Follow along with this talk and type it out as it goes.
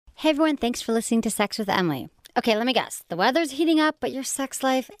Hey everyone, thanks for listening to Sex with Emily. Okay, let me guess. The weather's heating up, but your sex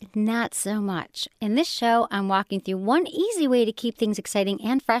life, not so much. In this show, I'm walking through one easy way to keep things exciting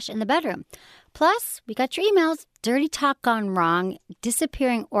and fresh in the bedroom. Plus, we got your emails, dirty talk gone wrong,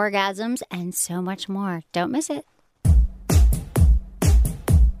 disappearing orgasms, and so much more. Don't miss it.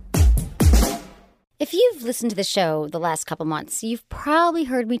 If you've listened to the show the last couple months, you've probably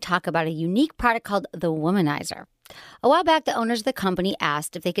heard me talk about a unique product called the Womanizer. A while back, the owners of the company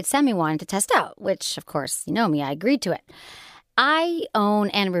asked if they could send me one to test out, which, of course, you know me, I agreed to it. I own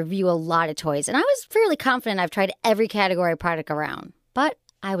and review a lot of toys, and I was fairly confident I've tried every category of product around. But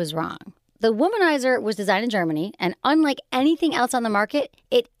I was wrong. The Womanizer was designed in Germany, and unlike anything else on the market,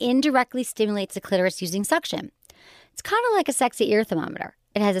 it indirectly stimulates the clitoris using suction. It's kind of like a sexy ear thermometer.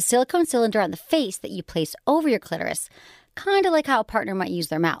 It has a silicone cylinder on the face that you place over your clitoris, kind of like how a partner might use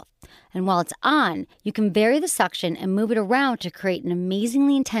their mouth. And while it's on, you can vary the suction and move it around to create an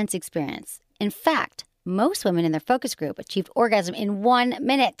amazingly intense experience. In fact, most women in their focus group achieved orgasm in 1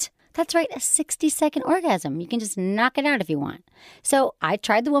 minute. That's right, a 60-second orgasm. You can just knock it out if you want. So I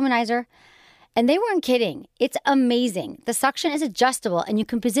tried the Womanizer, and they weren't kidding. It's amazing. The suction is adjustable, and you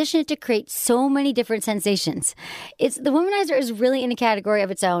can position it to create so many different sensations. The Womanizer is really in a category of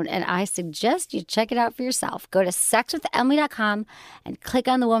its own, and I suggest you check it out for yourself. Go to sexwithemily.com and click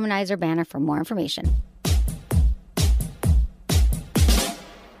on the Womanizer banner for more information.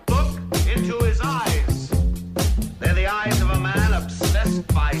 Look into his eyes. They're the eyes of a man obsessed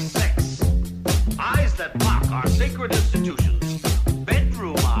by sex. Eyes that mock our sacred institutions.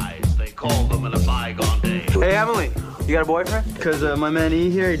 Bedroom eyes. Call them in a bygone day. Hey, Emily, you got a boyfriend? Because my man E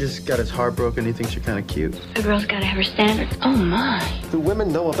here, he just got his heart broken. He thinks you're kind of cute. A girl's got to have her standards. Oh, my. Do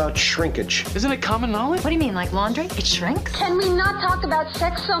women know about shrinkage? Isn't it common knowledge? What do you mean, like laundry? It shrinks? Can we not talk about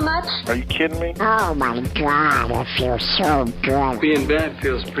sex so much? Are you kidding me? Oh, my God, I feel so good. Being bad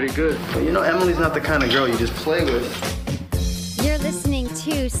feels pretty good. But you know, Emily's not the kind of girl you just play with. You're listening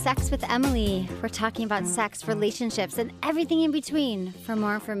to Sex with Emily. We're talking about sex, relationships, and everything in between. For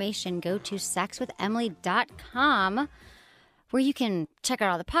more information, go to sexwithemily.com, where you can check out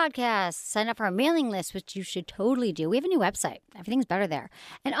all the podcasts, sign up for our mailing list, which you should totally do. We have a new website. Everything's better there.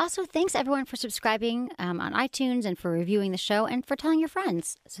 And also, thanks everyone for subscribing on iTunes and for reviewing the show and for telling your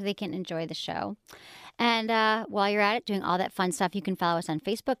friends so they can enjoy the show. And while you're at it, doing all that fun stuff, you can follow us on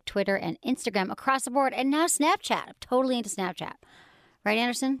Facebook, Twitter, and Instagram across the board. And now Snapchat. I'm totally into Snapchat. Right,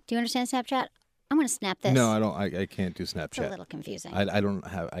 Anderson? Do you understand Snapchat? I'm going to snap this. No, I don't. I can't do Snapchat. It's a little confusing.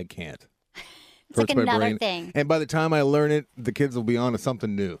 I can't. It's like another thing. And by the time I learn it, the kids will be on to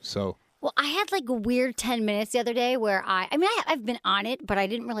something new. So. Well, I had like a weird 10 minutes the other day where I've been on it, but I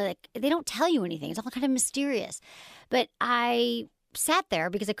didn't really they don't tell you anything. It's all kind of mysterious. But I sat there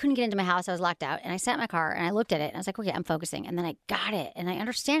because I couldn't get into my house. I was locked out. And I sat in my car and I looked at it and I was like, okay, I'm focusing. And then I got it and I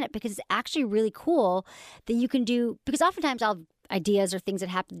understand it because it's actually really cool that you can do, because oftentimes I'll have ideas or things that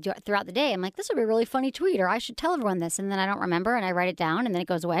happen throughout the day. I'm like, this would be a really funny tweet, or I should tell everyone this. And then I don't remember and I write it down and then it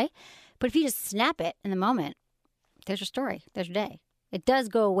goes away. But if you just snap it in the moment, there's your story. There's your day. It does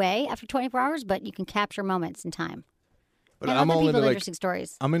go away after 24 hours, but you can capture moments in time. But and I'm other all people into interesting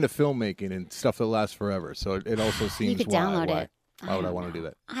stories. I'm into filmmaking and stuff that lasts forever. So it also seems you could download it. Why would I want to do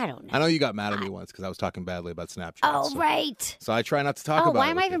that? I don't know. I know you got mad at me once because I was talking badly about Snapchat. Oh, right. So I try not to talk about it. Why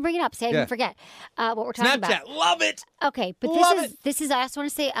am I even bringing it up? See, I didn't forget what we're talking about. Snapchat, love it. Okay, but this is. I just want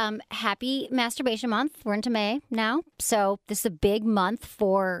to say, happy Masturbation Month. We're into May now, so this is a big month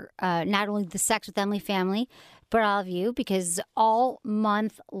for not only the Sex with Emily family, but all of you, because all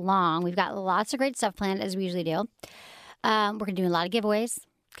month long we've got lots of great stuff planned as we usually do. We're gonna do a lot of giveaways,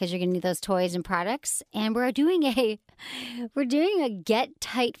 because you're going to need those toys and products. And we're doing a Get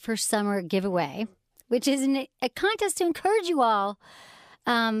Tight for Summer giveaway, which is a contest to encourage you all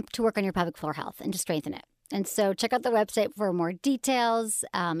to work on your pelvic floor health and to strengthen it. And so check out the website for more details.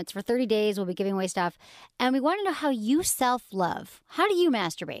 It's for 30 days. We'll be giving away stuff. And we want to know how you self-love. How do you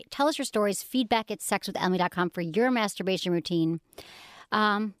masturbate? Tell us your stories. Feedback at sexwithemily.com for your masturbation routine.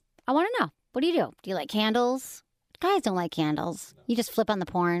 I want to know. What do you do? Do you like candles? Guys don't like candles. You just flip on the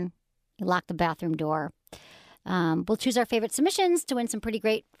porn. You lock the bathroom door. We'll choose our favorite submissions to win some pretty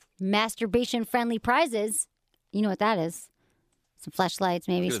great masturbation-friendly prizes. You know what that is. Some fleshlights,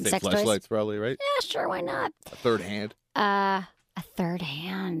 maybe some sex toys. Fleshlights, probably, right? Yeah, sure, why not? A third hand. A third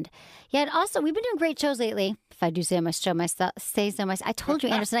hand. Yeah, and also, we've been doing great shows lately. If I do say so myself. I told you,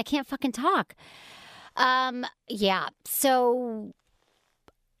 Anderson, I can't fucking talk. Yeah, so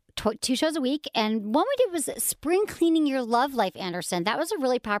 2 shows a week, and one we did was Spring Cleaning Your Love Life, Anderson. That was a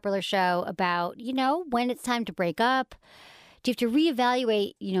really popular show about, when it's time to break up, Do you have to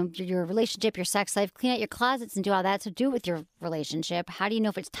reevaluate, your relationship, your sex life, clean out your closets and do all that to do with your relationship? How do you know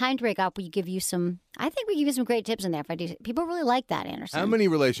if it's time to break up? I think we give you some great tips in there. People really like that, Anderson. How many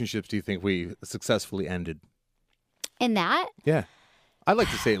relationships do you think we successfully ended? In that? Yeah. I'd like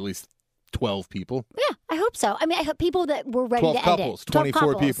to say at least 12 people. Yeah, I hope so. I mean, I hope people that were ready to 12 end couples, it.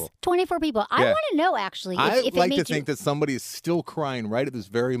 24 people. 24 people. I want to know, actually, I'd if like it to made think that somebody is still crying right at this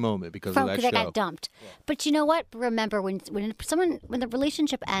very moment because of that show. Got dumped. Yeah. But you know what? Remember, when the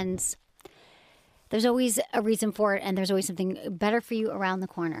relationship ends, there's always a reason for it, and there's always something better for you around the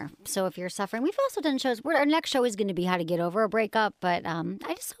corner. So if you're suffering, we've also done shows. Our next show is going to be how to get over a breakup, but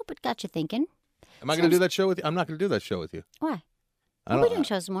I just hope it got you thinking. Am I going to do that show with you? I'm not going to do that show with you. Why? We'll be doing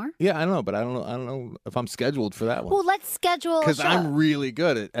shows more. Yeah, I know, but I don't know if I'm scheduled for that one. Well, let's schedule a show. Because I'm really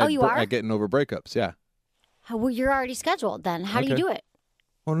good at getting over breakups, yeah. Well, you're already scheduled then. How do you do it?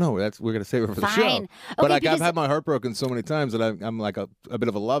 Oh, no, we're going to save it for the show. Fine. But I've had my heart broken so many times that I'm like a bit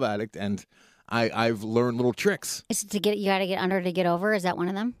of a love addict, and I've learned little tricks. Is it you got to get under to get over? Is that one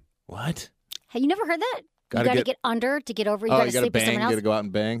of them? What? Have you never heard that? You got to get under to get over. You got to sleep with someone else. You got to go out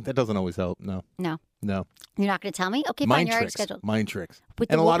and bang. That doesn't always help. No. You're not going to tell me? Okay, fine. You're already scheduled. Mind tricks.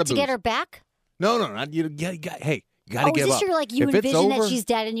 With and the a lot of to get her back? No. Not you. Hey, you got to give up. Is this your you envision that she's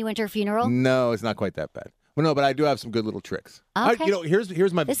dead and you went to her funeral? No, it's not quite that bad. Well, no, but I do have some good little tricks. Okay.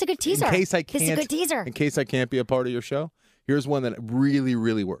 Here's my. This is a good teaser. In case I can't. This is a good teaser. In case I can't be a part of your show, here's one that really,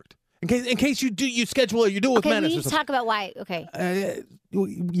 really worked. In case you schedule it, you do it with Menace. Menace. Okay, we need to talk about why. Okay.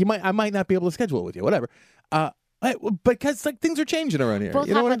 I might not be able to schedule it with you. Whatever. Because things are changing around here. We'll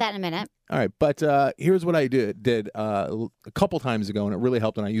talk about that in a minute. All right, but here's what I did a couple times ago, and it really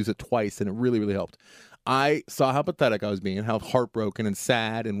helped, and I used it twice, and it really, really helped. I saw how pathetic I was being, how heartbroken and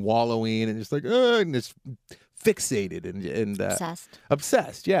sad and wallowing and just and just fixated and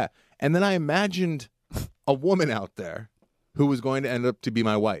obsessed, yeah. And then I imagined a woman out there who was going to end up to be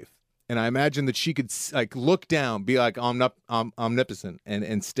my wife. And I imagined that she could look down, be like omnipotent,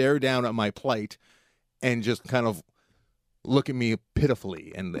 and stare down at my plight and just kind of look at me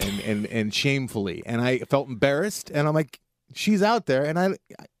pitifully and shamefully. And I felt embarrassed. And I'm like, she's out there. And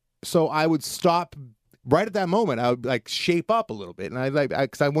so I would stop right at that moment. I would shape up a little bit. And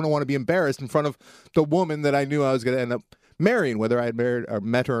because I wouldn't want to be embarrassed in front of the woman that I knew I was going to end up marrying, whether I had married or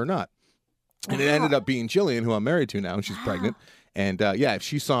met her or not. And it ended up being Jillian, who I'm married to now, and she's pregnant. And if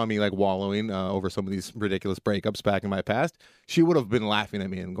she saw me wallowing over some of these ridiculous breakups back in my past, she would have been laughing at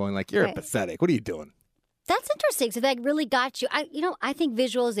me and going you're pathetic. What are you doing? That's interesting. So that really got you. I think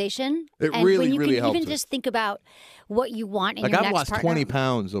visualization. It and really, when you really can helps. Even just think about what you want in your next I've lost partner. 20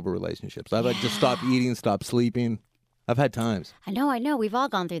 pounds over relationships. I've just stopped eating, stopped sleeping. I've had times. I know. We've all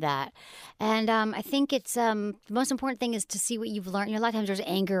gone through that. And I think it's the most important thing is to see what you've learned. A lot of times there's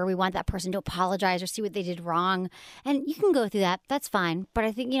anger. We want that person to apologize or see what they did wrong. And you can go through that. That's fine. But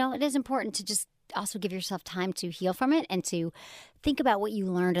I think, it is important to just also give yourself time to heal from it and to think about what you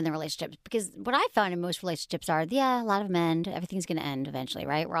learned in the relationship. Because what I found in most relationships are, a lot of them end. Everything's going to end eventually,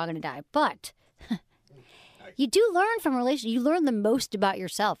 right? We're all going to die. But you do learn from a relationship. You learn the most about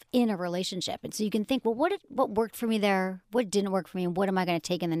yourself in a relationship. And so you can think, well, what worked for me there? What didn't work for me? And what am I going to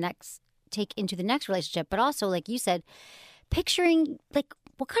take into the next relationship? But also, like you said, picturing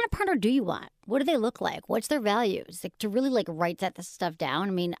what kind of partner do you want? What do they look like? What's their values? To really write that stuff down.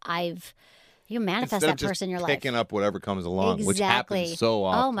 I mean, you manifest that person in your life. Picking up whatever comes along, exactly. Which happens so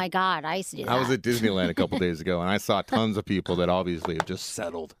often. Oh my God, I used to do that. I was at Disneyland a couple days ago, and I saw tons of people that obviously have just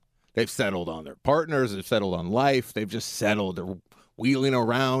settled. They've settled on their partners. They've settled on life. They've just settled. They're wheeling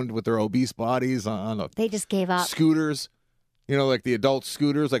around with their obese bodies on they just gave up. Scooters. The adult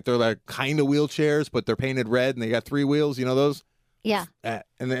scooters. They're kind of wheelchairs, but they're painted red, and they got 3 wheels. You know those? Yeah. And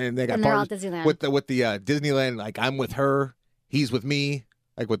then they got and they're all Disneyland. With the Disneyland, I'm with her, he's with me,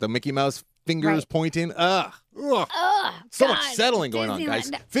 with the Mickey Mouse fingers pointing. So much settling going on,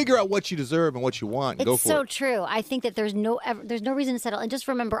 guys. Figure out what you deserve and what you want and go for it. It's so true. I think that there's no reason to settle. And just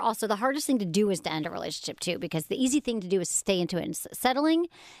remember also the hardest thing to do is to end a relationship too, because the easy thing to do is stay into it. And settling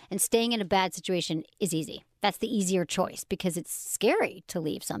and staying in a bad situation is easy. That's the easier choice because it's scary to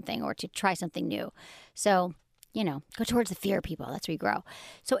leave something or to try something new. So, go towards the fear, people. That's where you grow.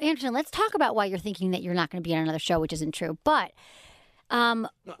 So, Anderson, let's talk about why you're thinking that you're not going to be on another show, which isn't true. But I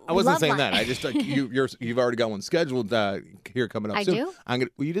wasn't saying that. I just you've already got one scheduled here coming up soon. I do.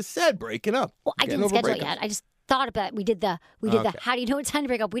 You just said breaking up. Well, I didn't schedule it yet. I just thought about it. We did the how do you know it's time to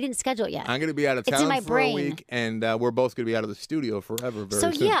break up? We didn't schedule it yet. I'm going to be out of town for a week, and we're both going to be out of the studio forever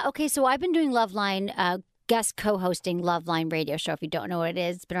very soon. Okay. So I've been doing Loveline, guest co-hosting Loveline radio show. If you don't know what it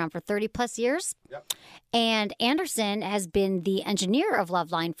is, it's been around for 30 plus years. Yep. And Anderson has been the engineer of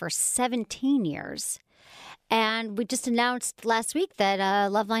Loveline for 17 years. And we just announced last week that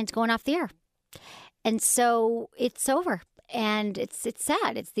Loveline's going off the air. And so it's over. And it's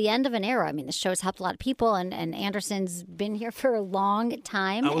sad. It's the end of an era. I mean, the show's helped a lot of people, and Anderson's been here for a long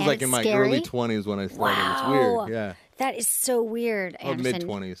time. I was like in my early 20s when I started. Wow. It's weird. Yeah. That is so weird, Anderson.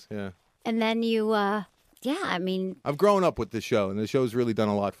 Mid-20s, yeah. And then you, I mean. I've grown up with this show, and the show's really done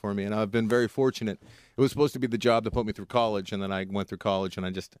a lot for me, and I've been very fortunate. It was supposed to be the job that put me through college, and then I went through college, and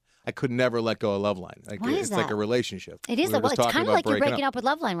I could never let go of Loveline. Why is it's that? like a relationship. It is. We were It's just kind of talking like about you're breaking up with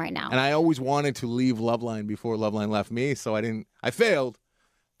Loveline right now. And I always wanted to leave Loveline before Loveline left me, so I failed,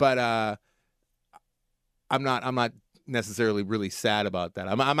 but I'm not necessarily really sad about that.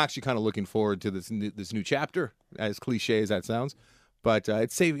 I'm actually kind of looking forward to this new chapter, as cliche as that sounds. But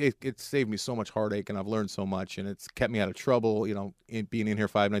it saved me so much heartache, and I've learned so much, and it's kept me out of trouble. Being in here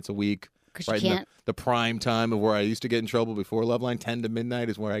 5 nights a week, right in the prime time of where I used to get in trouble before Loveline, 10 to midnight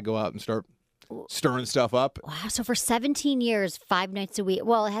is where I go out and start stirring stuff up. Wow! So for 17 years, 5 nights a week.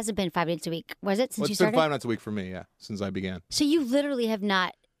 Well, it hasn't been 5 nights a week, was it? Since you started? It's been 5 nights a week for me, yeah, since I began. So you literally have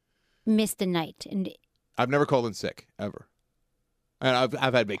not missed a night, and I've never called in sick ever. And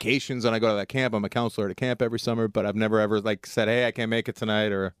I've had vacations, and I go to that camp. I'm a counselor at a camp every summer, but I've never ever said, "Hey, I can't make it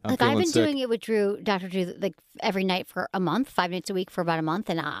tonight," or "I'm feeling I've been sick." doing it with Dr. Drew, every night for a month, 5 nights a week for about a month,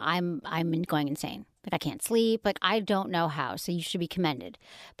 and I'm going insane. I can't sleep. I don't know how. So you should be commended.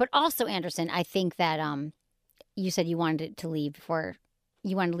 But also, Anderson, I think that you said you wanted to leave before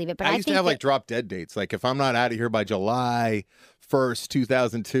you wanted to leave it. But I used to have drop dead dates. If I'm not out of here by July 1st,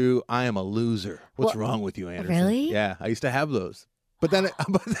 2002, I am a loser. What's wrong with you, Anderson? Really? Yeah, I used to have those. But then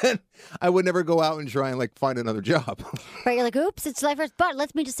I would never go out and try and find another job. Right, you're like, oops, it's July 1st. But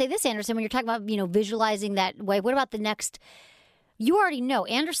let me just say this, Anderson, when you're talking about, visualizing that way, what about the next? You already know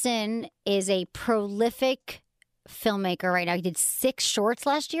Anderson is a prolific filmmaker right now. He did 6 shorts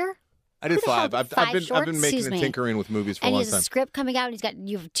last year. I did 5. I've been making and tinkering with movies for a long time. And he has a script coming out.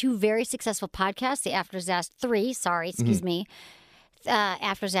 You have 2 very successful podcasts, the After Disaster 3, excuse me.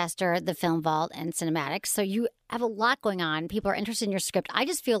 After Disaster, The Film Vault, and Cinematics. So you have a lot going on. People are interested in your script. I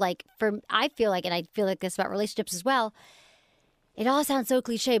just feel like, and I feel like this about relationships as well, it all sounds so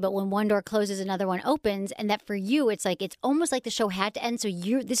cliche, but when one door closes, another one opens, and that for you, it's almost like the show had to end. So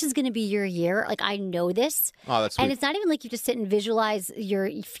this is going to be your year. I know this. Oh, that's sweet. And it's not even like you just sit and visualize your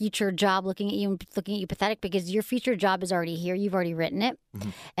future job looking at you pathetic, because your future job is already here. You've already written it.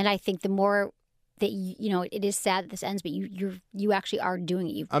 Mm-hmm. And I think the more that it is sad that this ends, but you actually are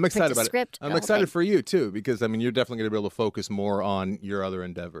doing it. I'm excited about it. I'm excited for you too, because you're definitely going to be able to focus more on your other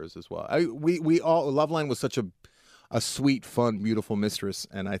endeavors as well. We all Loveline was such a sweet, fun, beautiful mistress,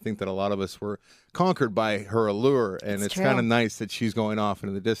 and I think that a lot of us were conquered by her allure, and it's kind of nice that she's going off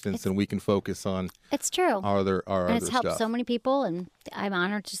into the distance, and we can focus on our other and it's stuff. Helped so many people, and I'm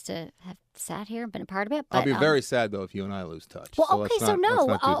honored just to have sat here and been a part of it. But, I'll be very sad though if you and I lose touch. Well,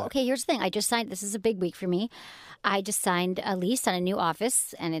 okay, here's the thing. I just signed. This is a big week for me. I just signed a lease on a new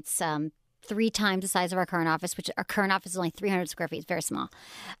office, and it's 3 times the size of our current office, which our current office is only 300 square feet. It's very small.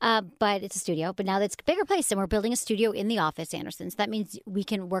 But it's a studio. But now that's a bigger place, and we're building a studio in the office, Anderson. So that means we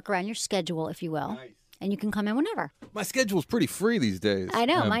can work around your schedule, if you will. Nice. And you can come in whenever. My schedule's pretty free these days. I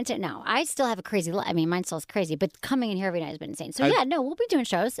know. Mine's no. I still have a crazy life. I mean, mine still is crazy, but coming in here every night has been insane. So, we'll be doing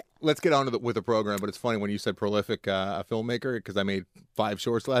shows. Let's get on with the program, but it's funny when you said prolific filmmaker, because I made 5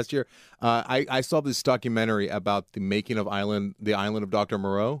 shorts last year. I saw this documentary about the making of the Island of Dr.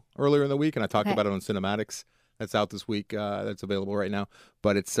 Moreau earlier in the week, and I talked about it on Cinematics. That's out this week. That's available right now.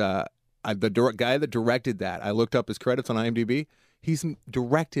 But it's the guy that directed that. I looked up his credits on IMDb. He's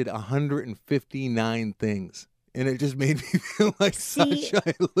directed 159 things, and it just made me feel like such a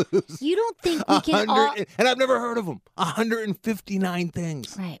lose. You don't think we can all... And I've never heard of him. 159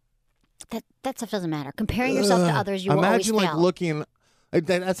 things. Right. That stuff doesn't matter. Comparing yourself to others, you will always fail. Imagine looking...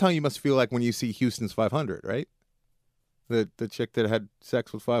 That's how you must feel like when you see Houston's 500, right? The chick that had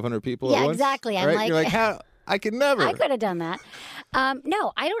sex with 500 people at once? Yeah, exactly. Right? You're like, how? I could never. I could have done that.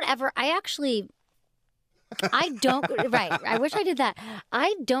 No, I don't ever... I don't, right. I wish I did that.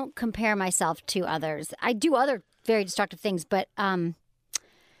 I don't compare myself to others. I do other very destructive things, but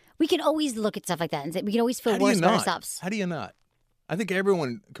we can always look at stuff like that, and we can always feel worse about ourselves. How do you not? I think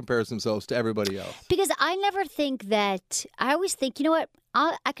everyone compares themselves to everybody else. Because I never think that, I always think, you know what,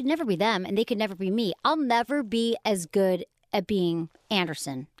 I could never be them, and they could never be me. I'll never be as good at being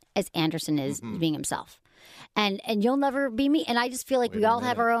Anderson as Anderson is being himself. And you'll never be me. And I just feel like we all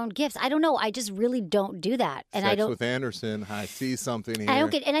have our own gifts. I don't know. I just really don't do that. And Sex I don't with Anderson. I see something here. I don't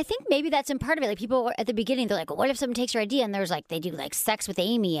get. And I think maybe that's in part of it. Like people at the beginning, they're like, well, "What if someone takes your idea?" And there's they do sex with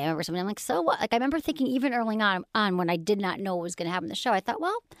Amy. I remember something. I'm like, so what? I remember thinking even early on when I did not know what was going to happen in the show, I thought,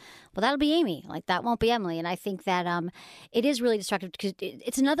 well, well, that'll be Amy. Like, that won't be Emily. And I think that it is really destructive because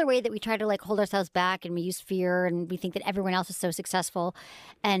it's another way that we try to, like, hold ourselves back, and we use fear, and we think that everyone else is so successful,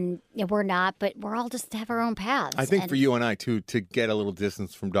 and we're not, but we're all just have our own paths. I think for you and I, too, to get a little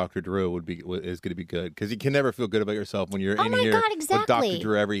distance from Dr. Drew is going to be good, because you can never feel good about yourself when you're in here with Dr.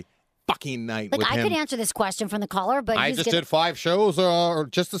 Drew every fucking night. Like, with I him. could answer this question from the caller, but I just did 5 shows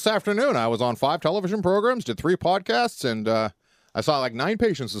just this afternoon. I was on 5 television programs, did 3 podcasts, and I saw like 9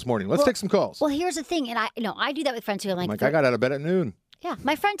 patients this morning. Let's take some calls. Well, here's the thing, and I do that with friends too. I'm like, I got out of bed at noon. Yeah,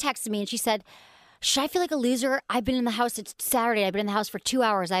 my friend texted me and she said, "Should I feel like a loser? I've been in the house. It's Saturday. I've been in the house for 2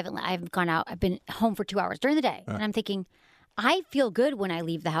 hours. I haven't gone out. I've been home for 2 hours during the day." And I'm thinking, I feel good when I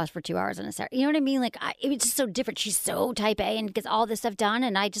leave the house for 2 hours on a Saturday. You know what I mean? Like, it's just so different. She's so type A and gets all this stuff done,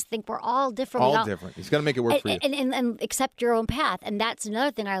 and I just think we're all different. All different. He's got to make it work for you. And accept your own path. And that's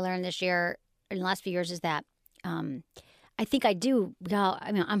another thing I learned this year, in the last few years, is that I think I do. Well,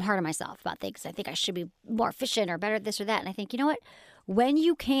 I mean, I'm hard on myself about things. I think I should be more efficient or better at this or that. And I think, you know what? When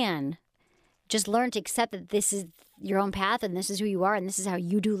you can just learn to accept that this is your own path and this is who you are and this is how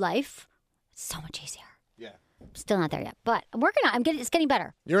you do life, it's so much easier. Yeah. Still not there yet, but I'm working on it. It's getting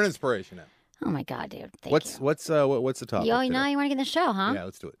better. You're an inspiration now. Oh, my God, dude. Thank What's you. the topic? Now today? you want to get in the show, huh? Yeah,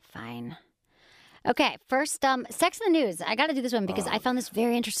 let's do it. Fine. Okay, first, Sex in the News. I got to do this one because I found this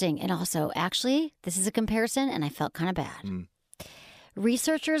very interesting. And also, actually, this is a comparison, and I felt kind of bad.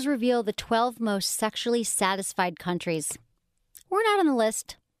 Researchers reveal the 12 most sexually satisfied countries. We're not on the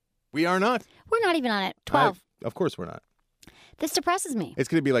list. We are not. We're not even on it. 12. Of course we're not. This depresses me. It's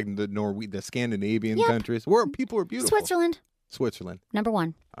going to be like the Scandinavian countries where people are beautiful. Switzerland, number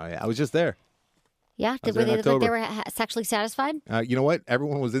 1. Oh, yeah. I was just there. Yeah? I was Were there in they look like they October. were sexually satisfied? You know what?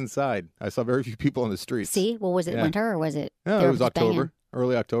 Everyone was inside. I saw very few people on the streets. See? Well, was it Yeah. winter or was it? No, they it were was just October. banging?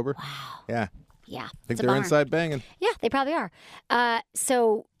 Early October. Wow. Yeah. Yeah. I think it's a they're bummer. inside banging. Yeah, they probably are.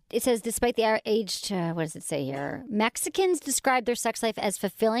 So it says, despite the aged, what does it say here? Mexicans describe their sex life as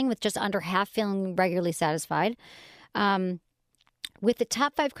fulfilling, with just under half feeling regularly satisfied. With the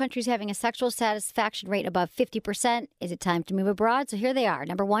top 5 countries having a sexual satisfaction rate above 50%, is it time to move abroad? So here they are.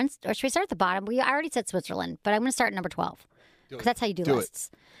 Number 1, or should we start at the bottom? I already said Switzerland, but I'm going to start at number 12. Because that's how you do lists.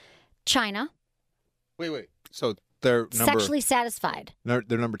 China. Wait. So they're Sexually satisfied. They're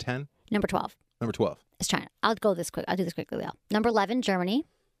number 10? Number 12. Number 12. It's China. I'll do this quickly, though. Number 11, Germany.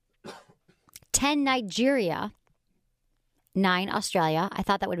 10, Nigeria. 9, Australia. I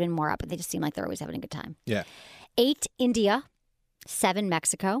thought that would have been more up, but they just seem like they're always having a good time. Yeah. 8, India. 7,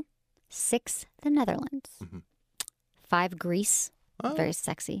 Mexico. 6, the Netherlands. 5, Greece. Very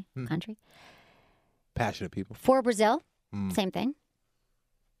sexy country. Passionate people. 4, Brazil. Same thing.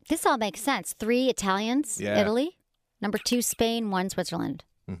 This all makes sense. 3, Italians. Yeah. Italy. Number 2, Spain. 1, Switzerland.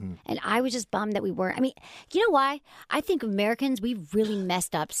 And I was just bummed that we weren't. I mean, you know why? I think Americans, we've really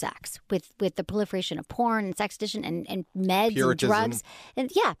messed up sex with the proliferation of porn and sex addiction and meds Puritanism. and drugs.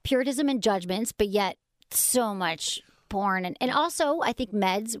 And yeah, puritanism and judgments, but yet so much porn. And also, I think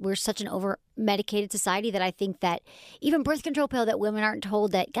meds, we're such an over-medicated society that I think that even birth control pill, that women aren't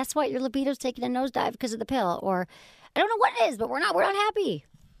told that, guess what, your libido's taking a nosedive because of the pill. Or I don't know what it is, but we're not happy.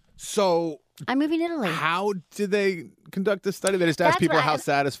 So I'm moving to Italy. how did they conduct this study? They just asked That's people what how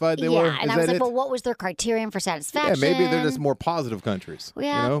satisfied they were? And Is I was that like, it? well, what was their criterion for Yeah, satisfaction? maybe they're just more positive countries.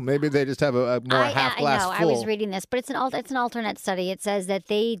 Yeah. You know, maybe they just have a more half glass I know. full. I was reading this, but it's an alternate study. It says that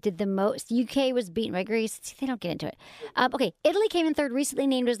they did the most. UK was beaten by Greece. See, they don't get into it. Okay, Italy came in 3rd, recently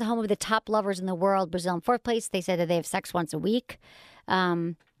named as the home of the top lovers in the world. Brazil in 4th place. They said that they have sex once a week.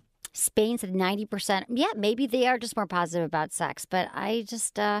 Spain said 90%. Yeah, maybe they are just more positive about sex. But I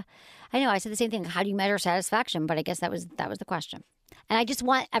just, I know I said the same thing. How do you measure satisfaction? But I guess that was the question. And I just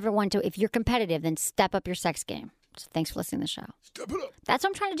want everyone to, if you're competitive, then step up your sex game. So thanks for listening to the show. Step it up. That's what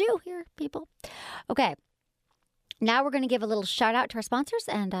I'm trying to do here, people. Okay. Now we're going to give a little shout out to our sponsors,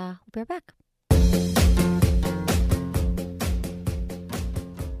 and we'll be right back.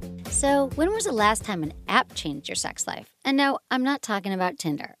 So, when was the last time an app changed your sex life? And no, I'm not talking about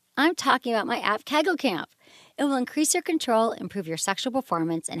Tinder. I'm talking about my app, Kegel Camp. It will increase your control, improve your sexual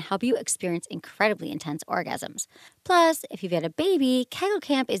performance, and help you experience incredibly intense orgasms. Plus, if you've had a baby, Kegel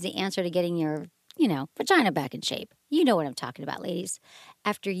Camp is the answer to getting your, vagina back in shape. You know what I'm talking about, ladies.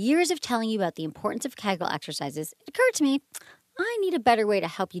 After years of telling you about the importance of Kegel exercises, it occurred to me, I need a better way to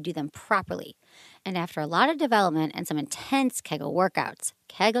help you do them properly. And after a lot of development and some intense Kegel workouts,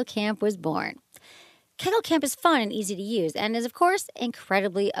 Kegel Camp was born. Kegel Camp is fun and easy to use and is, of course,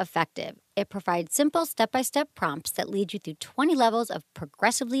 incredibly effective. It provides simple step-by-step prompts that lead you through 20 levels of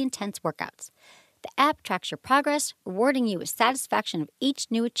progressively intense workouts. The app tracks your progress, rewarding you with satisfaction of each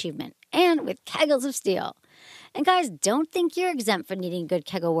new achievement, and with Kegels of steel. And guys, don't think you're exempt from needing a good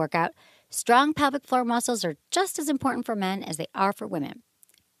Kegel workout. Strong pelvic floor muscles are just as important for men as they are for women.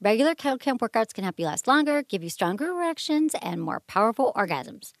 Regular Kegel Camp workouts can help you last longer, give you stronger erections, and more powerful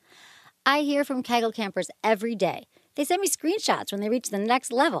orgasms. I hear from Kegel campers every day. They send me screenshots when they reach the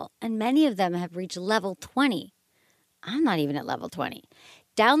next level, and many of them have reached level 20. I'm not even at level 20.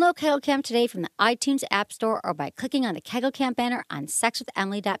 Download Kegel Camp today from the iTunes App Store or by clicking on the Kegel Camp banner on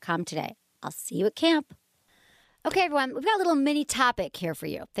sexwithemily.com today. I'll see you at camp. Okay, everyone, we've got a little mini topic here for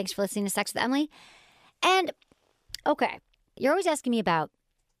you. Thanks for listening to Sex with Emily. And, okay, you're always asking me about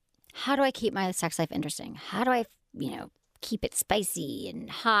how do I keep my sex life interesting? How do I, keep it spicy and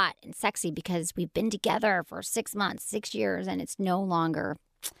hot and sexy because we've been together for 6 months, 6 years, and it's no longer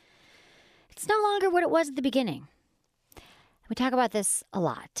what it was at the beginning. We talk about this a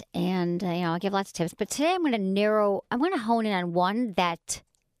lot, and, I'll give lots of tips. But today I'm going to hone in on one that,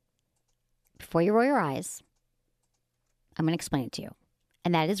 before you roll your eyes, I'm going to explain it to you.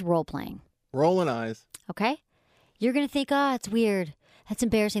 And that is role-playing. Rolling eyes. Okay? You're going to think, oh, it's weird. That's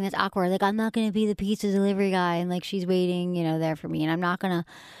embarrassing. That's awkward. Like, I'm not going to be the pizza delivery guy, and, like, she's waiting, there for me. And I'm not going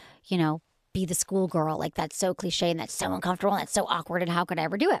to, be the schoolgirl. Like, that's so cliche, and that's so uncomfortable, and that's so awkward, and how could I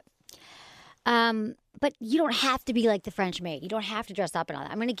ever do it? But you don't have to be like the French maid. You don't have to dress up and all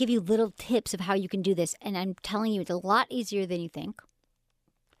that. I'm going to give you little tips of how you can do this. And I'm telling you, it's a lot easier than you think.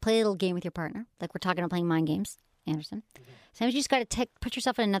 Play a little game with your partner. Like we're talking about playing mind games, Anderson. Sometimes you just got to put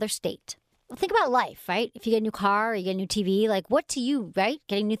yourself in another state. Well, think about life, right? If you get a new car or you get a new TV, like what to you, right?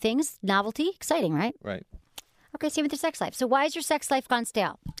 Getting new things, novelty, exciting, right? Right. Okay, same with your sex life. So why is your sex life gone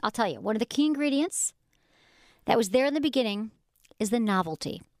stale? I'll tell you. One of the key ingredients that was there in the beginning is the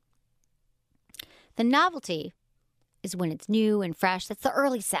novelty. The novelty is when it's new and fresh. That's the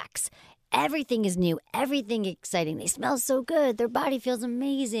early sex. Everything is new. Everything is exciting. They smell so good. Their body feels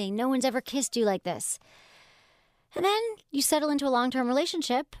amazing. No one's ever kissed you like this. And then you settle into a long-term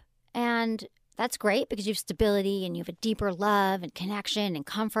relationship, and that's great because you have stability and you have a deeper love and connection and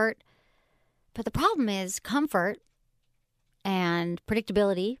comfort. But the problem is comfort and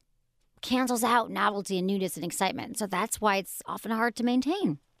predictability cancels out novelty and newness and excitement. So that's why it's often hard to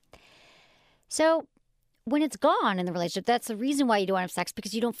maintain. So when it's gone in the relationship, that's the reason why you don't have sex,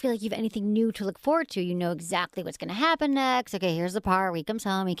 because you don't feel like you have anything new to look forward to. You know exactly what's going to happen next. Okay, here's the part where he comes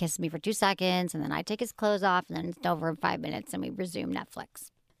home, he kisses me for 2 seconds, and then I take his clothes off, and then it's over in 5 minutes, and we resume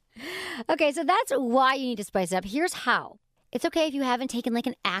Netflix. Okay, so that's why you need to spice it up. Here's how. It's okay if you haven't taken like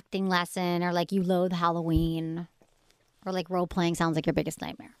an acting lesson or like you loathe Halloween or like role-playing sounds like your biggest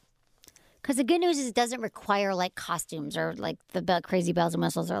nightmare. Because the good news is it doesn't require like costumes or like the crazy bells and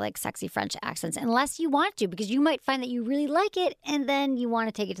whistles or like sexy French accents unless you want to, because you might find that you really like it and then you want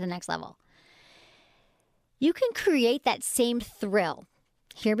to take it to the next level. You can create that same thrill,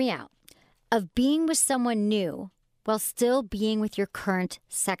 hear me out, of being with someone new while still being with your current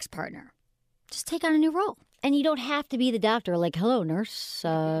sex partner. Just take on a new role. And you don't have to be the doctor like, hello, nurse,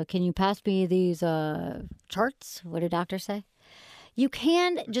 can you pass me these charts? What do doctors say? You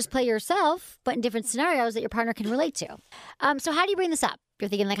can just play yourself, but in different scenarios that your partner can relate to. So how do you bring this up? You're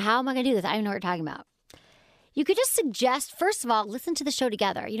thinking, like, how am I going to do this? I don't know what you're talking about. You could just suggest, first of all, listen to the show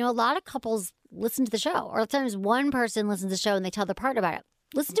together. You know, a lot of couples listen to the show. Or sometimes one person listens to the show and they tell their partner about it.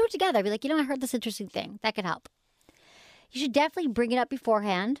 Listen to it together. Be like, I heard this interesting thing. That could help. You should definitely bring it up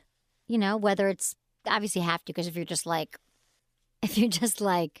beforehand. Whether it's, obviously you have to, because if you're just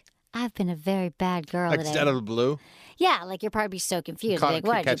like, I've been a very bad girl today. Like out of the blue? Yeah, like you'll probably be so confused.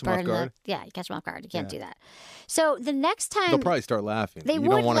 Catch them off guard. Yeah, you catch them off guard. You can't do that. So the next time... They'll probably start laughing. They you would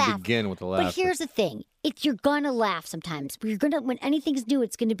don't want laugh, to begin with the laugh. But here's the thing. You're going to laugh sometimes. When anything's new,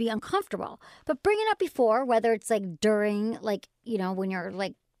 it's going to be uncomfortable. But bring it up before, whether it's like during, like, when you're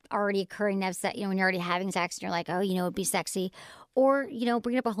like already occurring to have sex, when you're already having sex and you're like, oh, it'd be sexy. Or,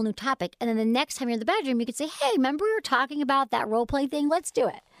 bring up a whole new topic. And then the next time you're in the bedroom, you could say, hey, remember we were talking about that role-play thing? Let's do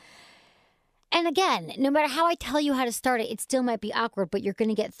it. And again, no matter how I tell you how to start it, it still might be awkward, but you're going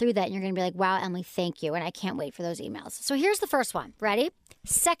to get through that and you're going to be like, wow, Emily, thank you. And I can't wait for those emails. So here's the first one. Ready?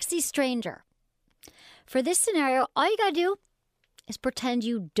 Sexy stranger. For this scenario, all you got to do is pretend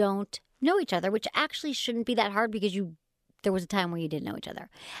you don't know each other, which actually shouldn't be that hard because there was a time where you didn't know each other.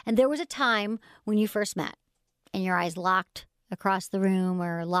 And there was a time when you first met and your eyes locked across the room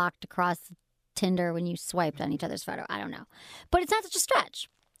or locked across Tinder when you swiped on each other's photo. I don't know. But it's not such a stretch.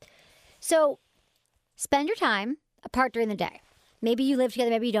 So spend your time apart during the day. Maybe you live together,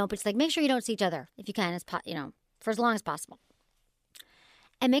 maybe you don't, but it's like make sure you don't see each other if you can, for as long as possible.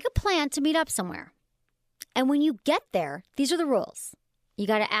 And make a plan to meet up somewhere. And when you get there, these are the rules. You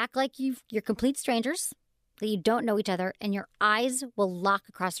got to act like you're complete strangers, that you don't know each other, and your eyes will lock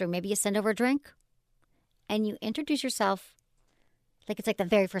across the room. Maybe you send over a drink, and you introduce yourself like it's like the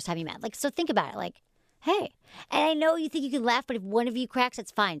very first time you met. Like, so think about it. Like, hey. And I know you think you can laugh, but if one of you cracks,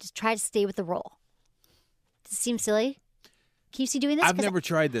 that's fine. Just try to stay with the role. Does it seem silly? Can you see doing this? I've never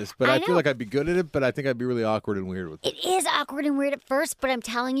tried this, but I feel like I'd be good at it, but I think I'd be really awkward and weird with it. It is awkward and weird at first, but I'm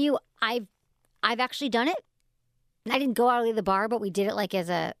telling you, I've actually done it. I didn't go out of the bar, but we did it like as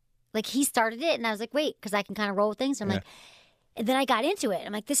a, like he started it, and I was like, wait, because I can kind of roll with things. And I'm like, and then I got into it.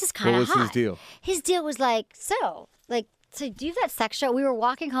 I'm like, this is kind of hot. What was his deal? His deal was like, so do you have that sex show? We were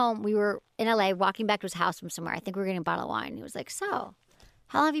walking home. We were in LA, walking back to his house from somewhere. I think we were getting a bottle of wine. He was like, so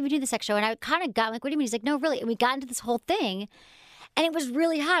how long have you been doing the sex show? And I kind of got like, what do you mean? He's like, no, really. And we got into this whole thing. And it was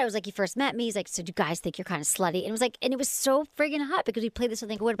really hot. It was like he first met me. He's like, so do you guys think you're kind of slutty? And it was like, and it was so friggin' hot because we played this whole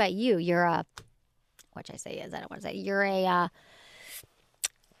thing. What about you? You're a, what should I say is? I don't want to say. You're a,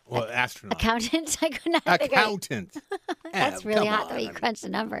 astronaut. Accountant. I could not Accountant. That's really hot the way you crunch the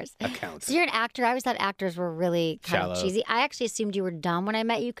numbers. Accountant. So you're an actor. I always thought actors were really kind of cheesy. I actually assumed you were dumb when I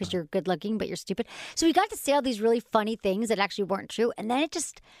met you because you're good looking, but you're stupid. So we got to say all these really funny things that actually weren't true. And then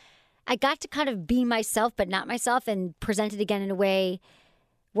I got to kind of be myself, but not myself, and present it again in a way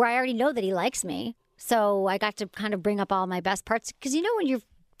where I already know that he likes me. So I got to kind of bring up all my best parts. Because you know when you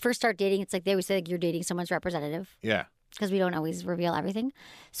first start dating, it's like they always say like you're dating someone's representative. Yeah. Because we don't always reveal everything.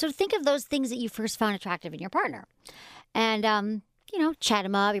 So think of those things that you first found attractive in your partner. And, chat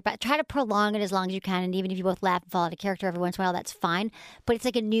them up. Try to prolong it as long as you can. And even if you both laugh and fall out of character every once in a while, that's fine. But it's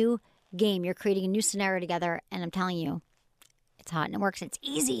like a new game. You're creating a new scenario together. And I'm telling you, it's hot and it works. It's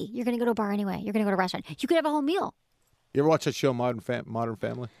easy. You're going to go to a bar anyway. You're going to go to a restaurant. You could have a whole meal. You ever watch that show, Modern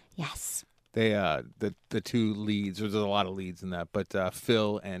Family? Yes. They the two leads. There's a lot of leads in that, but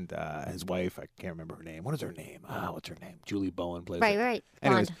Phil and his wife, I can't remember her name. What is her name? What's her name? Julie Bowen plays. Right.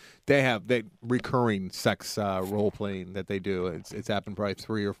 Anyways, Blonde. they have recurring sex role playing that they do. It's happened probably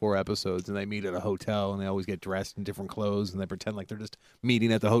 3 or 4 episodes, and they meet at a hotel, and they always get dressed in different clothes, and they pretend like they're just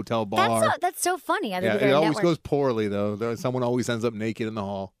meeting at the hotel bar. That's so funny. It always goes poorly though. Someone always ends up naked in the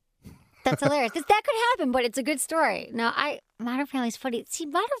hall. That's hilarious. That could happen, but it's a good story. No, Modern Family's funny. See,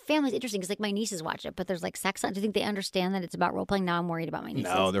 Modern Family's interesting because, like, my nieces watch it, but there's, like, sex on. Do you think they understand that it's about role-playing? Now I'm worried about my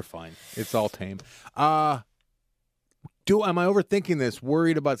nieces. No, they're fine. It's all tame. Am I overthinking this?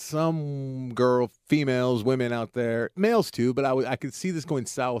 Worried about some females, women out there, males too, but I could see this going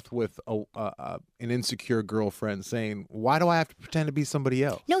south with an insecure girlfriend saying, why do I have to pretend to be somebody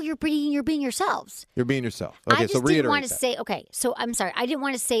else? No, you're being yourselves. You're being yourself. Okay, I just didn't want to say, so I'm sorry. I didn't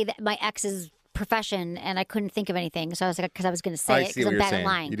want to say that my ex's profession and I couldn't think of anything. So I was like, because I was going to say it because I'm bad at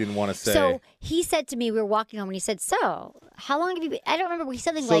lying. You didn't want to say. So he said to me, we were walking home and he said, so how long have you been? I don't remember. He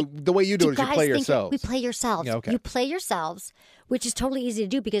said something like. So the way you do it is you play yourselves. We play yourselves. Yeah, okay. You play yourselves, which is totally easy to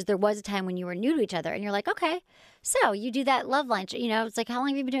do because there was a time when you were new to each other and you're like, okay, so you do that love line. It's like, how long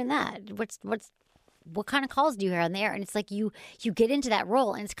have you been doing that? What kind of calls do you hear on the air? And it's like you get into that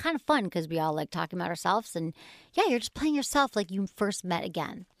role and it's kind of fun because we all like talking about ourselves and yeah, you're just playing yourself like you first met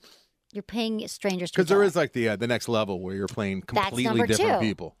again. You're paying strangers to because there is like the next level where you're playing completely different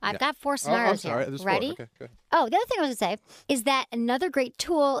people. I've got 4 scenarios here. Ready? Okay, good. Oh, the other thing I was going to say is that another great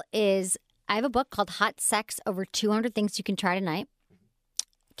tool is I have a book called Hot Sex, Over 200 Things You Can Try Tonight.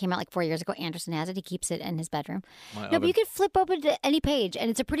 It came out like 4 years ago. Anderson has it. He keeps it in his bedroom. But you can flip open to any page, and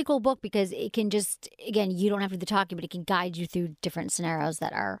it's a pretty cool book because it can just, again, you don't have to do the talking, but it can guide you through different scenarios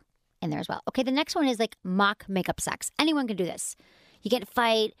that are in there as well. Okay, the next one is like mock makeup sex. Anyone can do this. You get in a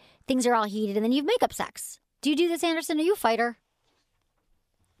fight, things are all heated, and then you have makeup sex. Do you do this, Anderson? Are you a fighter?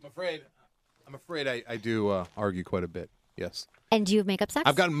 I'm afraid I do argue quite a bit. Yes. And do you have makeup sex?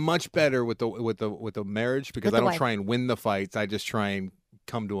 I've gotten much better with the marriage because I don't try and win the fights. I just try and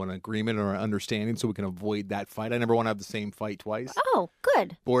come to an agreement or an understanding so we can avoid that fight. I never want to have the same fight twice. Oh,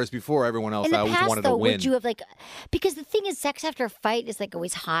 good. Whereas before everyone else, in the I always past, wanted though, to win. Would you have because the thing is, sex after a fight is like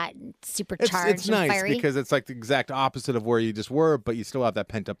always hot and super charged it's nice and fiery. because it's like the exact opposite of where you just were, but you still have that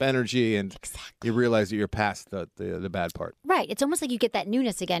pent up energy and you realize that you're past the bad part. Right. It's almost like you get that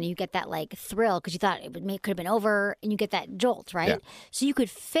newness again. You get that thrill because you thought it could have been over, and you get that jolt, right? Yeah. So you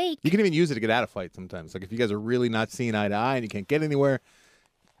could fake. You can even use it to get out of fights sometimes. Like if you guys are really not seeing eye to eye and you can't get anywhere.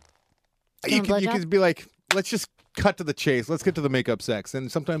 You can be like, let's just cut to the chase. Let's get to the makeup sex.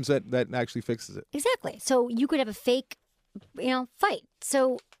 And sometimes that actually fixes it. Exactly. So you could have a fake, fight.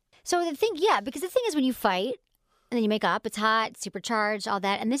 So the thing, because the thing is when you fight and then you make up, it's hot, supercharged, all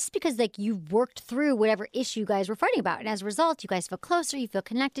that. And this is because you've worked through whatever issue you guys were fighting about. And as a result, you guys feel closer, you feel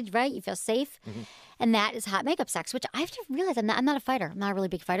connected, right? You feel safe. Mm-hmm. And that is hot makeup sex, which I have to realize I'm not a fighter. I'm not a really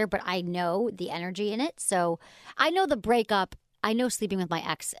big fighter, but I know the energy in it. So I know the breakup. I know sleeping with my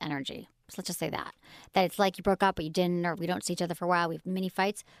ex energy. So let's just say that it's like you broke up, but you didn't, or we don't see each other for a while. We have mini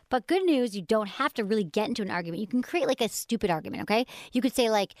fights. But good news, you don't have to really get into an argument. You can create like a stupid argument, okay? You could say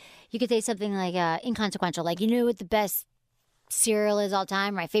something like inconsequential, like, you know what the best cereal is all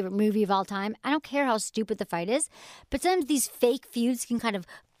time, my favorite movie of all time. I don't care how stupid the fight is, but sometimes these fake feuds can kind of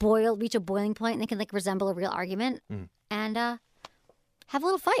reach a boiling point, and they can like resemble a real argument and have a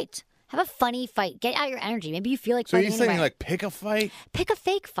little fight. Have a funny fight. Get out your energy. Maybe you feel like fighting. So you're saying anyway. like pick a fight? Pick a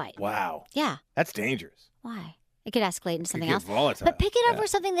fake fight. Wow. Yeah. That's dangerous. Why? It could escalate into something get else. volatile. But pick it up for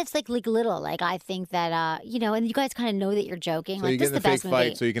something that's like little. Like I think that and you guys kind of know that you're joking. So like you this get is the the best fake movie.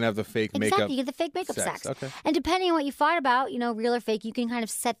 fight so you can have the fake Exactly. makeup. You get the fake makeup sex. Okay. And depending on what you fought about, real or fake, you can kind of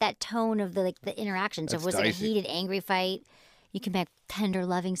set that tone of the interaction. So if it was like a heated, angry fight, you can make tender,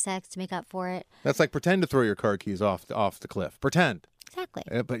 loving sex to make up for it. That's like pretend to throw your car keys off the cliff. Pretend. Exactly.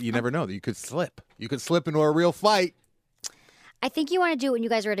 But you never know. You could slip. You could slip into a real fight. I think you want to do it when you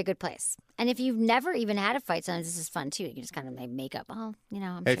guys are at a good place. And if you've never even had a fight, sometimes this is fun too. You can just kind of make up. Oh,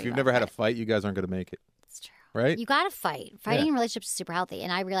 I'm Hey, sure if you've never had a fight, you guys aren't going to make it. It's true. Right? You got to fight. Fighting in relationships is super healthy.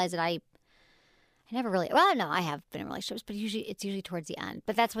 And I realized that I never really, well, no, I have been in relationships, but it's usually towards the end.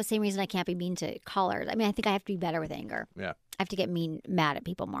 But that's the same reason I can't be mean to callers. I mean, I think I have to be better with anger. Yeah. I have to get mad at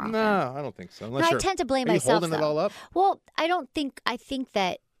people more often. No, I don't think so. Unless I tend to blame myself. Holding it all up? Well, I think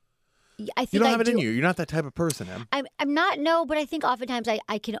that. I think you don't have it in you. You're not that type of person, Em. I'm not, no, but I think oftentimes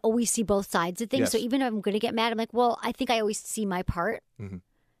I can always see both sides of things. Yes. So even if I'm going to get mad, I'm like, well, I think I always see my part.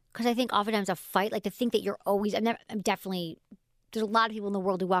 Because I think oftentimes a fight, like to think that you're always, there's a lot of people in the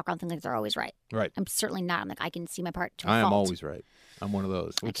world who walk around thinking like they're always right. Right. I'm certainly not. I'm like, I can see my part to a I am fault. always right. I'm one of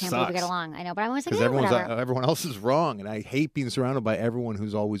those. I can't believe we get along. I know, but I'm always like, because whatever. everyone else is wrong, and I hate being surrounded by everyone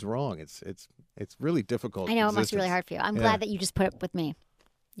who's always wrong. It's really difficult. I know it must be really existence. hard for you. I'm glad that you just put up with me,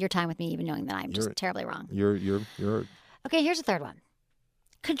 your time with me, even knowing that I'm just terribly wrong. You're. Okay, here's a third one.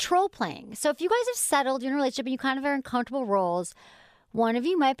 Control playing. So if you guys have settled, you're in a relationship, and you kind of are in comfortable roles, one of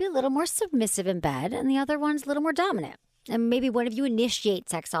you might be a little more submissive in bed, and the other one's a little more dominant. And maybe one of you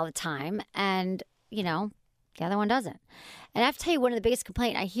initiates sex all the time, and, the other one doesn't. And I have to tell you, one of the biggest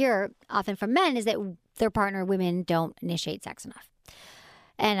complaints I hear often from men is that their partner, women, don't initiate sex enough.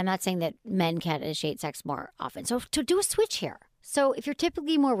 And I'm not saying that men can't initiate sex more often. So to do a switch here. So if you're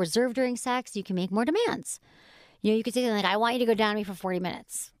typically more reserved during sex, you can make more demands. You could say something like, I want you to go down on me for 40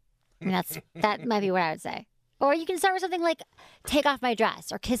 minutes. I mean, that might be what I would say. Or you can start with something like, take off my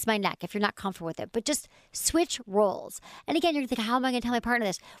dress or kiss my neck if you're not comfortable with it. But just switch roles. And again, you're going to think, how am I going to tell my partner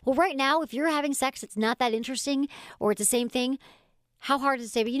this? Well, right now, if you're having sex, it's not that interesting or it's the same thing. How hard is it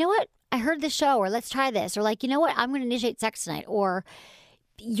to say, but you know what? I heard this show, or let's try this. Or like, you know what? I'm going to initiate sex tonight. Or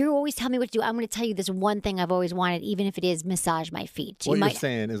you always tell me what to do. I'm going to tell you this one thing I've always wanted, even if it is massage my feet. What you're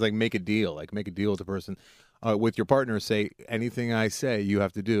saying is like make a deal. Like make a deal with the person, with your partner. Say, anything I say, you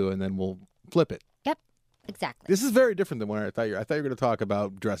have to do, and then we'll flip it. Yep. Exactly. This is very different than what I thought you were going to talk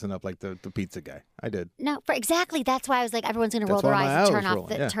about dressing up like the pizza guy. I did. No, exactly. That's why I was like, everyone's going to roll their eyes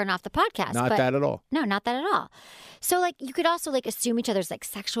and turn off the podcast. Not that at all. No, not that at all. So like, you could also like assume each other's like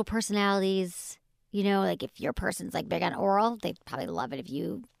sexual personalities. Like if your person's like big on oral, they'd probably love it if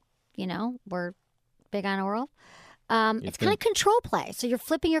you were big on oral. It's kind of control play. So you're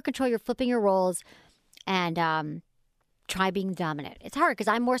flipping your control, you're flipping your roles, and try being dominant. It's hard because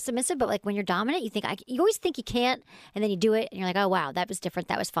I'm more submissive, but like when you're dominant, you always think you can't, and then you do it, and you're like, oh wow, that was different,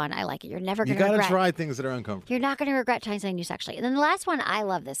 that was fun, I like it. You're never going to regret. You got to try things that are uncomfortable. You're not going to regret trying something new sexually. And then the last one, I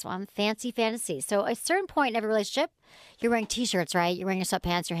love this one, fancy fantasy. So at a certain point in every relationship, you're wearing t-shirts, right? You're wearing your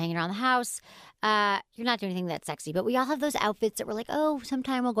sweatpants, you're hanging around the house. You're not doing anything that's sexy, but we all have those outfits that we're like, oh,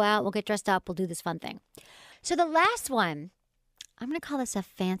 sometime we'll go out, we'll get dressed up, we'll do this fun thing. So the last one, I'm going to call this a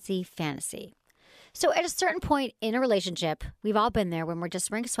fancy fantasy. So at a certain point in a relationship, we've all been there when we're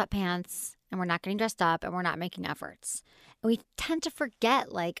just wearing sweatpants and we're not getting dressed up and we're not making efforts. And we tend to forget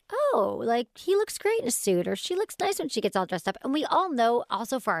like, oh, like he looks great in a suit or she looks nice when she gets all dressed up. And we all know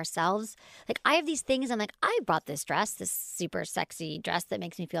also for ourselves, like I have these things. I'm like, I bought this dress, this super sexy dress that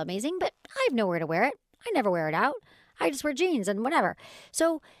makes me feel amazing, but I have nowhere to wear it. I never wear it out. I just wear jeans and whatever.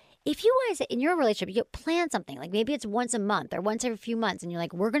 So if you guys, in your relationship, you plan something, like maybe it's once a month or once every few months, and you're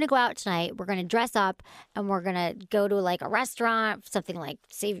like, we're going to go out tonight, we're going to dress up, and we're going to go to like a restaurant, something like,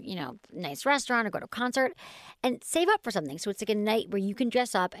 nice restaurant, or go to a concert, and save up for something. So it's like a night where you can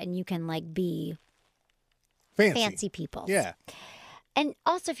dress up and you can like be fancy people. Yeah. And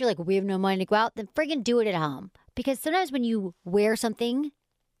also, if you're like, we have no money to go out, then friggin' do it at home. Because sometimes when you wear something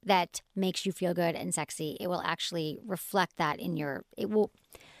that makes you feel good and sexy, it will actually reflect that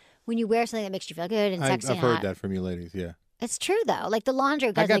when you wear something that makes you feel good and sexy. I've heard that from you ladies, yeah. It's true, though. Like the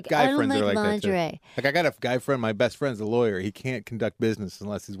laundry guys, I got guy I don't friends that like are like lingerie. that too. Like I got a guy friend, my best friend's a lawyer. He can't conduct business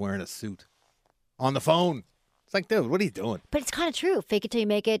unless he's wearing a suit. on the phone. It's like, dude, what are you doing? But it's kind of true. Fake it till you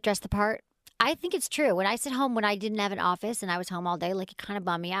make it, dress the part. I think it's true. When I sit home, when I didn't have an office and I was home all day, like it kind of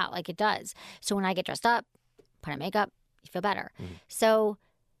bummed me out, like it does. So when I get dressed up, put on makeup, you feel better. So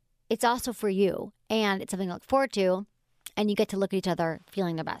it's also for you, and it's something to look forward to, and you get to look at each other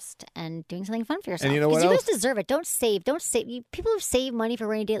feeling the best and doing something fun for yourself. And you know what Because else? you guys deserve it. Don't save. People who save money for a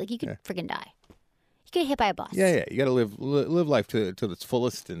rainy day, like you could freaking die. You get hit by a bus. Yeah. You got to live life to its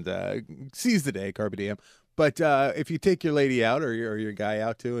fullest and seize the day, carpe diem. But if you take your lady out or your guy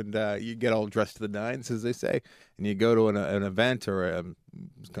out too, and you get all dressed to the nines, as they say, and you go to an event or a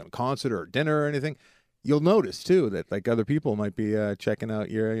concert or a dinner or anything, you'll notice too that like other people might be checking out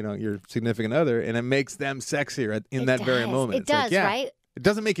your significant other, and it makes them sexier in that very moment. It does, right? It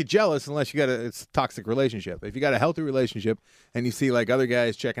doesn't make you jealous unless you got it's a toxic relationship. If you got a healthy relationship and you see like other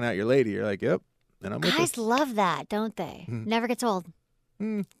guys checking out your lady, you're like, yep. And I'm with Guys this. love that, don't they? Never gets old.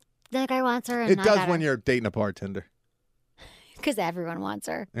 That guy wants her. And It I does got when her. you're dating a bartender. Because everyone wants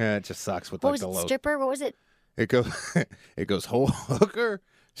her. Yeah, it just sucks with What like was the it? low. Stripper? What was it? It goes whole hooker,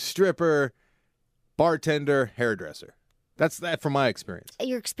 stripper, bartender, hairdresser. That's that from my experience.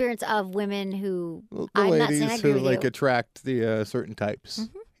 Your experience of women who The I'm not saying I ladies agree who with like you. attract the certain types.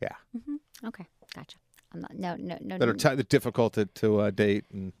 Yeah, Okay, gotcha. I'm not. No. that are difficult to date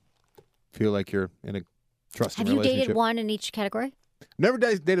and feel like you're in a trusting Have you relationship. dated one in each category? Never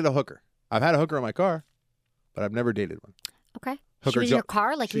dated a hooker. I've had a hooker in my car, but I've never dated one. Okay. She Hooker was in your jump-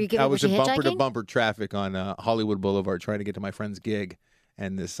 car? Like, were you I giving was was she in bumper to hitchhiking? bumper traffic on Hollywood Boulevard trying to get to my friend's gig,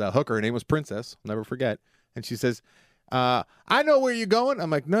 and this hooker, her name was Princess, I'll never forget, and she says, "I know where you're going." I'm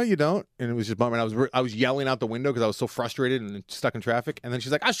like, "No, you don't," and it was just bummer. And I was yelling out the window because I was so frustrated and stuck in traffic. And then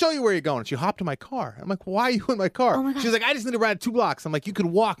she's like, "I'll show you where you're going." And she hopped in my car. I'm like, "Why are you in my car?" Oh my God. She's like, "I just need to ride 2 blocks." I'm like, "You could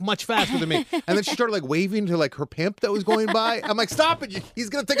walk much faster than me." And then she started like waving to like her pimp that was going by. I'm like, "Stop it! He's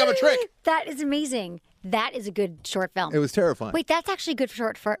gonna think I'm a trick." That is amazing. That is a good short film. It was terrifying. Wait, that's actually good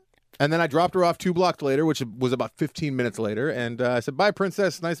for And then I dropped her off 2 blocks later, which was about 15 minutes later. And I said, "Bye,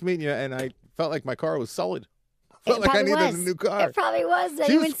 Princess. Nice meeting you." And I felt like my car was sullied. Felt like I probably needed was. a new car. It probably was. Did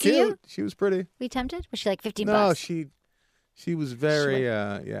She anyone was see you? cute. She was pretty. Were you tempted? Was she like 15 No, bucks? she was very,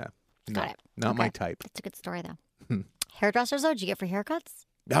 yeah. Got No, it. not my Okay. type. It's a good story, though. Hairdressers, though? Did you get free haircuts?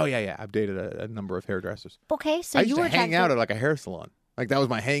 Oh, yeah. I've dated a number of hairdressers. Okay, so I you used were to hang attracted- out at like a hair salon. Like that was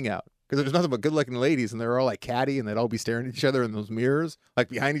my hangout. Because there was nothing but good-looking ladies, and they were all like catty, and they'd all be staring at each other in those mirrors, like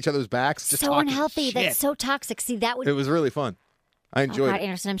behind each other's backs. Just so talking unhealthy. shit. That's so toxic. See, that would. It was really fun. I Oh, enjoyed God, it.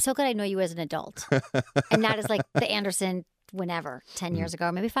 Anderson, I'm so glad I know you as an adult, and not as like the Anderson whenever 10 years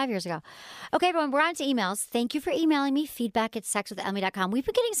ago, maybe 5 years ago. Okay, everyone, we're on to emails. Thank you for emailing me. Feedback at sexwithemily.com. We've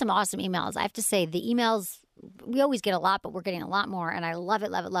been getting some awesome emails. I have to say, the emails. We always get a lot, but we're getting a lot more, and I love it,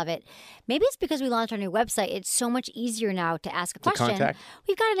 love it, love it. Maybe it's because we launched our new website. It's so much easier now to ask a question. contact.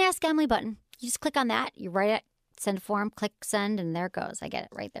 We've got an Ask Emily button. You just click on that. You write it, send a form, click send, and there it goes. I get it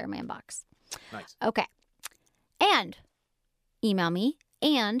right there in my inbox. Nice. Okay. And email me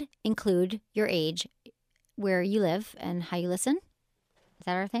and include your age, where you live, and how you listen. Is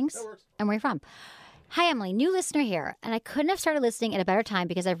that our things? That works. And where you're from. Hi, Emily. New listener here. And I couldn't have started listening at a better time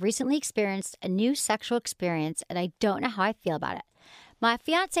because I've recently experienced a new sexual experience and I don't know how I feel about it. My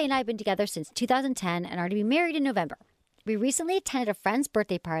fiance and I have been together since 2010 and are to be married in November. We recently attended a friend's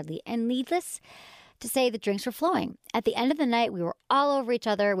birthday party and needless to say the drinks were flowing. At the end of the night, we were all over each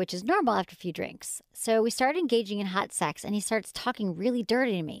other, which is normal after a few drinks. So we started engaging in hot sex and he starts talking really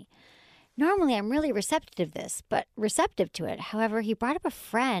dirty to me. Normally, I'm really receptive to it. However, he brought up a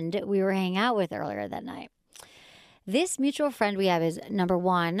friend we were hanging out with earlier that night. This mutual friend we have is, number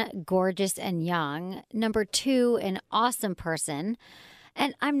one, gorgeous and young. Number two, an awesome person.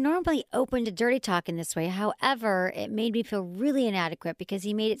 And I'm normally open to dirty talk in this way. However, it made me feel really inadequate because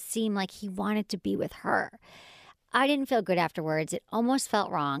he made it seem like he wanted to be with her. I didn't feel good afterwards. It almost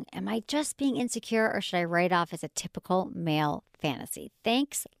felt wrong. Am I just being insecure or should I write it off as a typical male fantasy?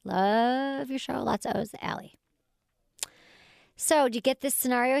 Thanks. Love your show. Lots of O's. Allie. So do you get this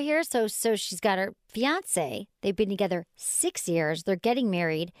scenario here? So she's got her fiance. They've been together 6 years. They're getting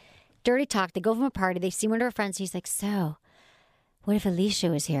married. Dirty talk. They go from a party. They see one of her friends. He's like, so what if Alicia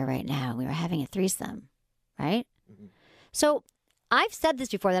was here right now? We were having a threesome, right? Mm-hmm. So I've said this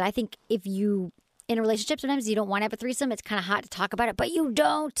before that I think if you, in a relationship, sometimes you don't want to have a threesome. It's kind of hot to talk about it, but you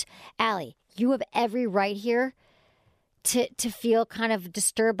don't. Allie, you have every right here to feel kind of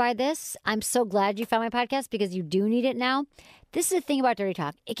disturbed by this. I'm so glad you found my podcast because you do need it now. This is the thing about dirty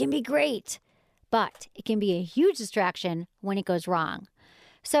talk. It can be great, but it can be a huge distraction when it goes wrong.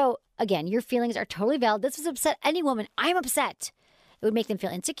 So again, your feelings are totally valid. This would upset any woman. I'm upset. It would make them feel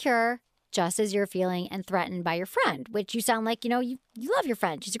insecure just as you're feeling and threatened by your friend, which you sound like, you love your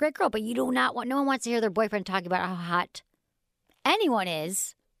friend. She's a great girl, but you do not want, no one wants to hear their boyfriend talking about how hot anyone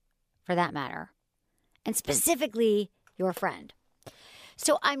is, for that matter, and specifically your friend.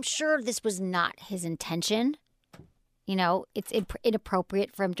 So I'm sure this was not his intention. It's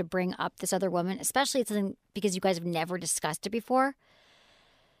inappropriate for him to bring up this other woman, especially because you guys have never discussed it before.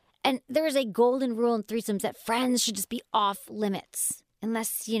 And there is a golden rule in threesomes that friends should just be off limits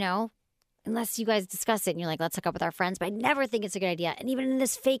unless you guys discuss it and you're like, let's hook up with our friends. But I never think it's a good idea. And even in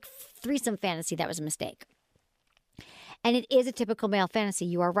this fake threesome fantasy, that was a mistake. And it is a typical male fantasy.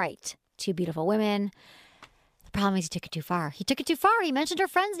 You are right. Two beautiful women. The problem is he took it too far. He mentioned her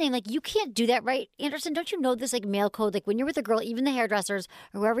friend's name. Like, you can't do that, right? Anderson, don't you know this, like, male code? Like, when you're with a girl, even the hairdressers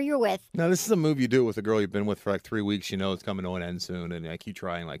or whoever you're with. No, this is a move you do with a girl you've been with for like 3 weeks. You know it's coming to an end soon. And like you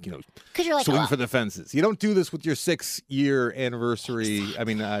try and because you're like, swing for the fences. You don't do this with your 6-year anniversary.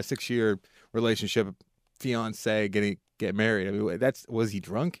 Exactly. 6-year relationship, fiance, get married. I mean, was he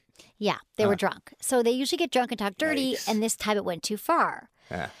drunk? Yeah, they were drunk. So they usually get drunk and talk dirty. Nice. And this time it went too far.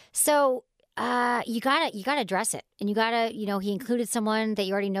 Yeah. So you gotta address it, and you gotta, he included someone that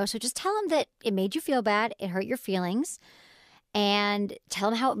you already know. So just tell him that it made you feel bad, it hurt your feelings, and tell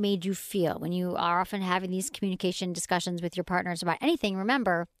him how it made you feel. When you are often having these communication discussions with your partners about anything,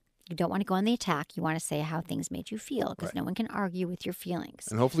 remember, you don't want to go on the attack. You want to say how things made you feel, because no one can argue with your feelings.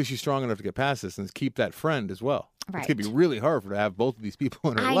 And hopefully she's strong enough to get past this and keep that friend as well. Right. It's going to be really hard to have both of these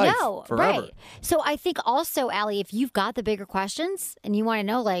people in her life forever. Right. So I think also, Allie, if you've got the bigger questions and you want to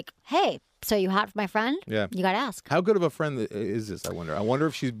know, like, hey, so you hot for my friend? Yeah. You got to ask. How good of a friend is this, I wonder? I wonder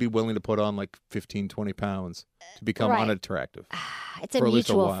if she'd be willing to put on like 15, 20 pounds to become unattractive. It's a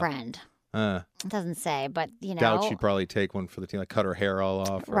mutual friend. It doesn't say, but, Doubt she'd probably take one for the team, like cut her hair all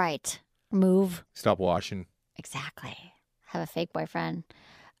off. Right. Move. Stop washing. Exactly. Have a fake boyfriend.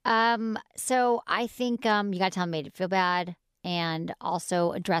 So I think you got to tell him made it feel bad, and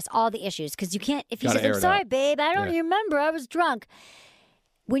also address all the issues, because you can't, if you say, I'm sorry, babe, I don't remember, I was drunk.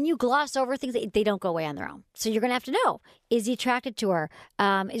 When you gloss over things, they don't go away on their own. So you're going to have to know, is he attracted to her?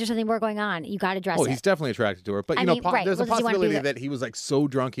 Is there something more going on? You got to address it. Oh, he's definitely attracted to her. But, there's a possibility that he was like so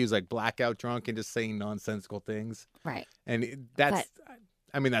drunk, he was like blackout drunk and just saying nonsensical things. Right. And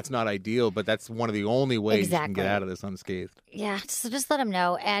that's not ideal, but that's one of the only ways you can get out of this unscathed. Yeah, so just let him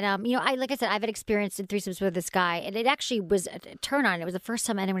know. And, like I said, I've had experience in threesomes with this guy, and it actually was a turn on. It was the first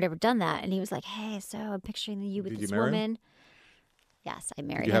time anyone had ever done that. And he was like, hey, so I'm picturing you with this woman. Him? Yes, I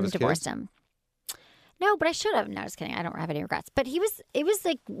married him and divorced him. No, but I should have. No, just kidding. I don't have any regrets. But it was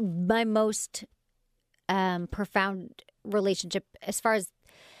like my most profound relationship, as far as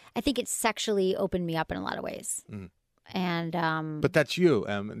I think it sexually opened me up in a lot of ways. Mm. And but that's you.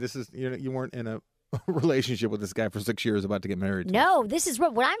 This is you weren't in a relationship with this guy for 6 years, about to get married to. No, this is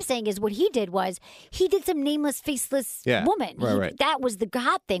what I'm saying is what he did was he did some nameless, faceless woman. Right. That was the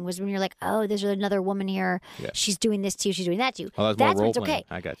hot thing, was when you're like, oh, there's another woman here. Yeah. She's doing this to you. She's doing that to you. Oh, that's more role playing. Okay.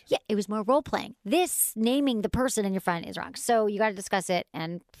 I got you. Yeah, it was more role playing. This naming the person in your friend is wrong. So you got to discuss it,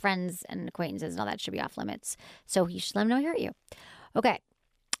 and friends and acquaintances and all that should be off limits. So you should let them know he hurt you. Okay,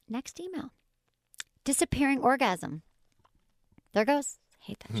 next email. Disappearing orgasm. There goes.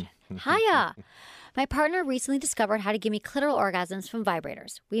 Hate that shit. Hiya. My partner recently discovered how to give me clitoral orgasms from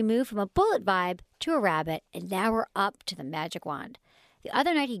vibrators. We moved from a bullet vibe to a rabbit, and now we're up to the magic wand. The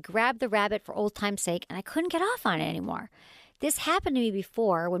other night, he grabbed the rabbit for old time's sake, and I couldn't get off on it anymore. This happened to me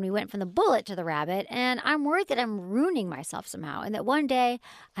before when we went from the bullet to the rabbit, and I'm worried that I'm ruining myself somehow, and that one day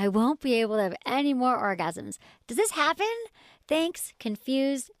I won't be able to have any more orgasms. Does this happen? Thanks,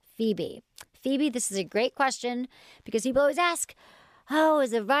 confused Phoebe. Phoebe, this is a great question, because people always ask, oh, is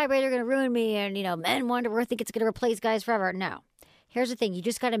the vibrator going to ruin me? And, men wonder, or think it's going to replace guys forever. No. Here's the thing. You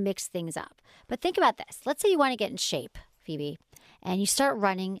just got to mix things up. But think about this. Let's say you want to get in shape, Phoebe, and you start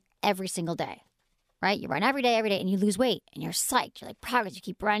running every single day, right? You run every day, and you lose weight, and you're psyched. You're like, progress. You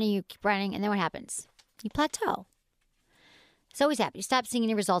keep running, and then what happens? You plateau. It's always happens. You stop seeing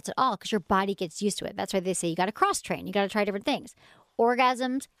any results at all because your body gets used to it. That's why they say you got to cross-train. You got to try different things.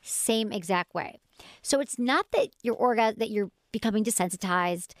 Orgasms, same exact way. So it's not that you're becoming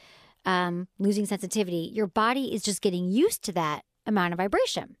desensitized, losing sensitivity. Your body is just getting used to that amount of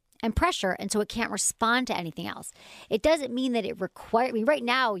vibration and pressure, and so it can't respond to anything else. It doesn't mean that it requires, right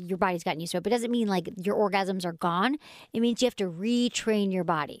now your body's gotten used to it, but it doesn't mean like your orgasms are gone. It means you have to retrain your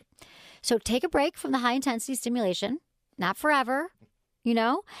body. So take a break from the high intensity stimulation, not forever,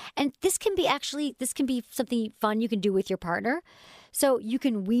 and this can be something fun you can do with your partner. So you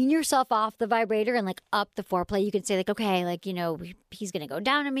can wean yourself off the vibrator and like up the foreplay. You can say like, okay, like, he's going to go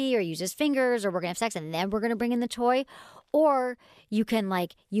down on me or use his fingers or we're going to have sex and then we're going to bring in the toy. Or you can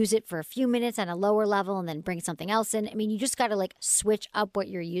like use it for a few minutes on a lower level and then bring something else in. I mean, you just got to like switch up what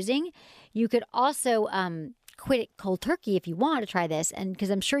you're using. You could also quit it cold turkey if you want to try this. And because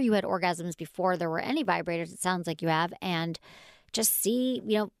I'm sure you had orgasms before there were any vibrators. It sounds like you have. And just see,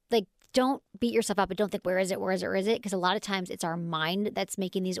 like don't beat yourself up and don't think, where is it? Because a lot of times it's our mind that's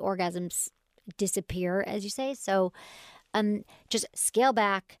making these orgasms disappear, as you say. So just scale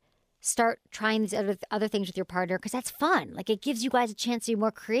back. Start trying these other things with your partner because that's fun. Like it gives you guys a chance to be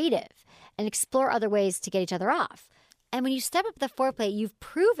more creative and explore other ways to get each other off. And when you step up the foreplay, you've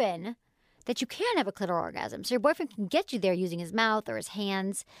proven that you can have a clitoral orgasm. So your boyfriend can get you there using his mouth or his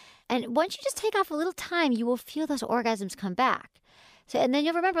hands. And once you just take off a little time, you will feel those orgasms come back. So, and then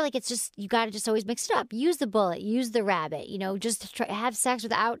you'll remember, like, it's just, you got to just always mix it up. Use the bullet, use the rabbit, just have sex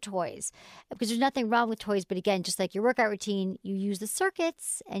without toys. Because there's nothing wrong with toys. But again, just like your workout routine, you use the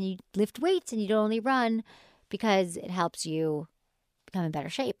circuits and you lift weights and you don't only run because it helps you become in better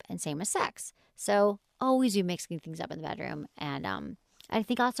shape. And same with sex. So always be mixing things up in the bedroom. And I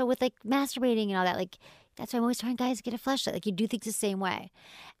think also with like masturbating and all that, like, that's why I'm always trying guys to get a fleshlight. Like you do things the same way.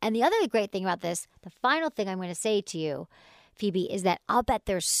 And the other great thing about this, the final thing I'm going to say to you, Phoebe, is that I'll bet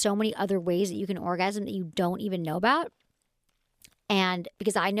there's so many other ways that you can orgasm that you don't even know about. And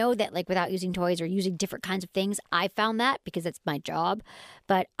because I know that like without using toys or using different kinds of things, I found that because it's my job.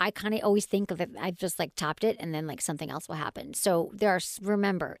 But I kind of always think of it, I've just like topped it and then like something else will happen. So there are,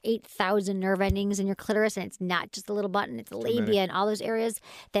 remember, 8,000 nerve endings in your clitoris, and it's not just a little button, it's the labia and all those areas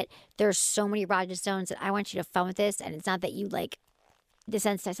that there's so many erogenous zones that I want you to have fun with this. And it's not that you like, the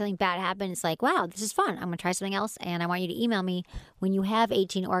sense that something bad happened, it's like, wow, this is fun. I'm going to try something else. And I want you to email me when you have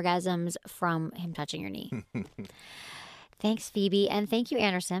 18 orgasms from him touching your knee. Thanks, Phoebe. And thank you,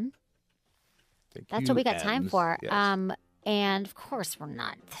 Anderson. That's what we got time for. Yes. And of course, we're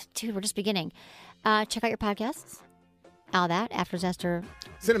not. Dude, we're just beginning. Check out your podcasts. All that, After Disaster.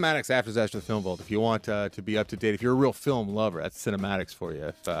 Cinematics, After Disaster, the Film Vault. If you want to be up to date, if you're a real film lover, that's Cinematics for you.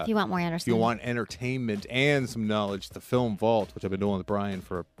 If you want more Anderson. If you want entertainment and some knowledge, the Film Vault, which I've been doing with Brian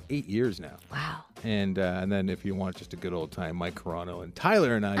for 8 years now. Wow. And then if you want just a good old time, Mike Carano and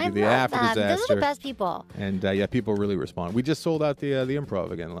Tyler and I do the love After them. Disaster. Those are the best people. And people really respond. We just sold out the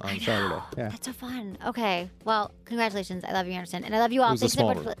Improv again on Saturday. Yeah. That's so fun. Okay. Well, congratulations. I love you, Anderson. And I love you all. It was a Thanks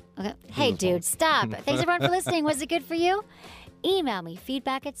small everyone room. Okay. Hey, dude, stop. Thanks everyone for listening. Was it good for you? Email me,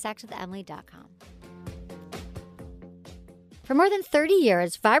 feedback@sexwithemily.com. For more than 30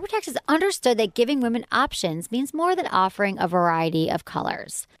 years, Vibratex has understood that giving women options means more than offering a variety of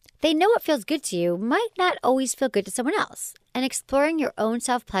colors. They know what feels good to you might not always feel good to someone else. And exploring your own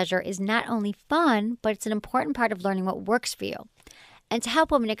self-pleasure is not only fun, but it's an important part of learning what works for you. And to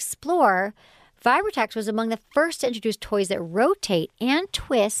help women explore, Vibratex was among the first to introduce toys that rotate and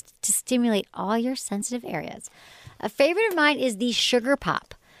twist to stimulate all your sensitive areas. A favorite of mine is the Sugar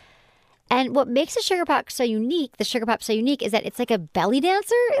Pop. And what makes the Sugar Pop so unique, is that it's like a belly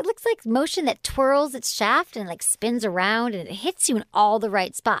dancer. It looks like motion that twirls its shaft and like spins around, and it hits you in all the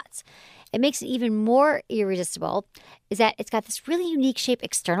right spots. It makes it even more irresistible is that it's got this really unique shape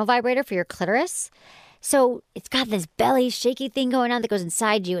external vibrator for your clitoris. So it's got this belly shaky thing going on that goes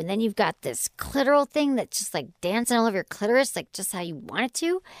inside you. And then you've got this clitoral thing that's just like dancing all over your clitoris, like just how you want it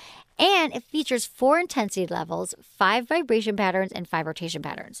to. And it features 4 intensity levels, 5 vibration patterns, and 5 rotation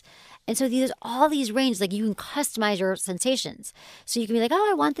patterns. And so there's all these ranges, like you can customize your sensations. So you can be like, oh,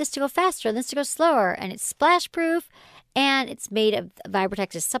 I want this to go faster and this to go slower. And it's splash proof. And it's made of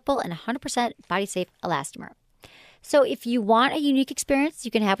Vibrotex's supple and 100% body safe elastomer. So if you want a unique experience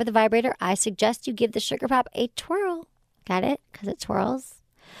you can have with a vibrator, I suggest you give the Sugar Pop a twirl. Got it? Because it twirls.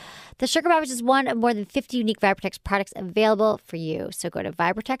 The Sugar Pop is just one of more than 50 unique Vibratex products available for you. So go to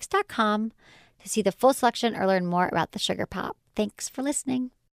Vibratex.com to see the full selection or learn more about the Sugar Pop. Thanks for listening.